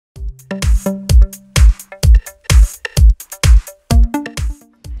Here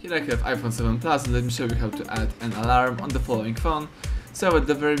I have iPhone 7 Plus, and let me show you how to add an alarm on the following phone. So at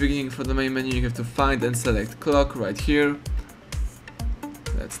the very beginning, for the main menu, you have to find and select clock right here.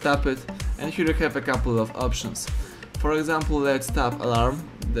 Let's tap it, and here you have a couple of options. For example, let's tap alarm,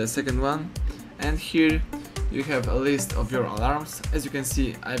 the second one, and here you have a list of your alarms. As you can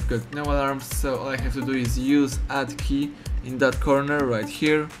see, I've got no alarms, so all I have to do is use add key in that corner right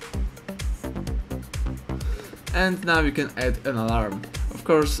here. And now you can add an alarm. Of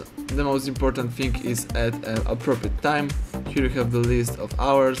course, the most important thing is add an appropriate time. Here you have the list of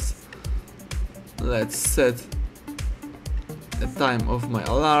hours. Let's set the time of my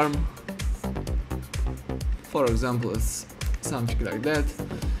alarm. For example, it's something like that.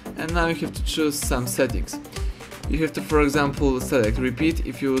 And now you have to choose some settings. You have to, for example, select repeat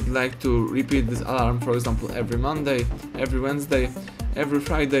if you would like to repeat this alarm, for example, every Monday, every Wednesday, every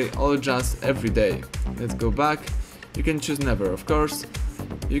Friday, or just every day. Let's go back. You can choose never, of course.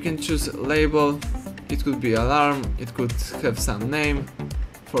 You can choose label. It could be alarm, it could have some name,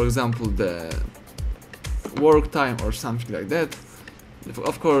 for example, the work time or something like that.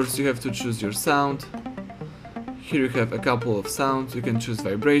 Of course, you have to choose your sound. Here you have a couple of sounds. You can choose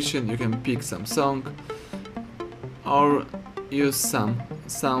vibration, you can pick some song, or use some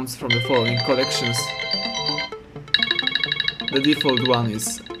sounds from the following collections. The default one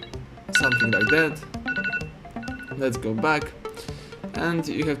is something like that. Let's go back, and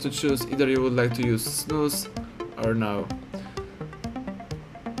you have to choose either you would like to use snooze or no.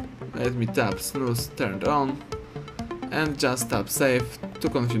 Let me tap snooze turned on, and just tap save to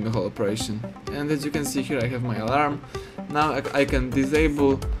confirm the whole operation. And as you can see here, I have my alarm. Now I can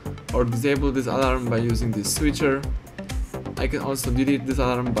disable or disable this alarm by using this switcher. I can also delete this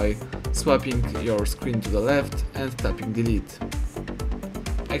alarm by swapping your screen to the left and tapping delete.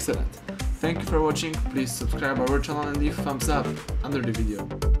 Excellent. Thank you for watching. Please subscribe our channel and leave thumbs up under the video.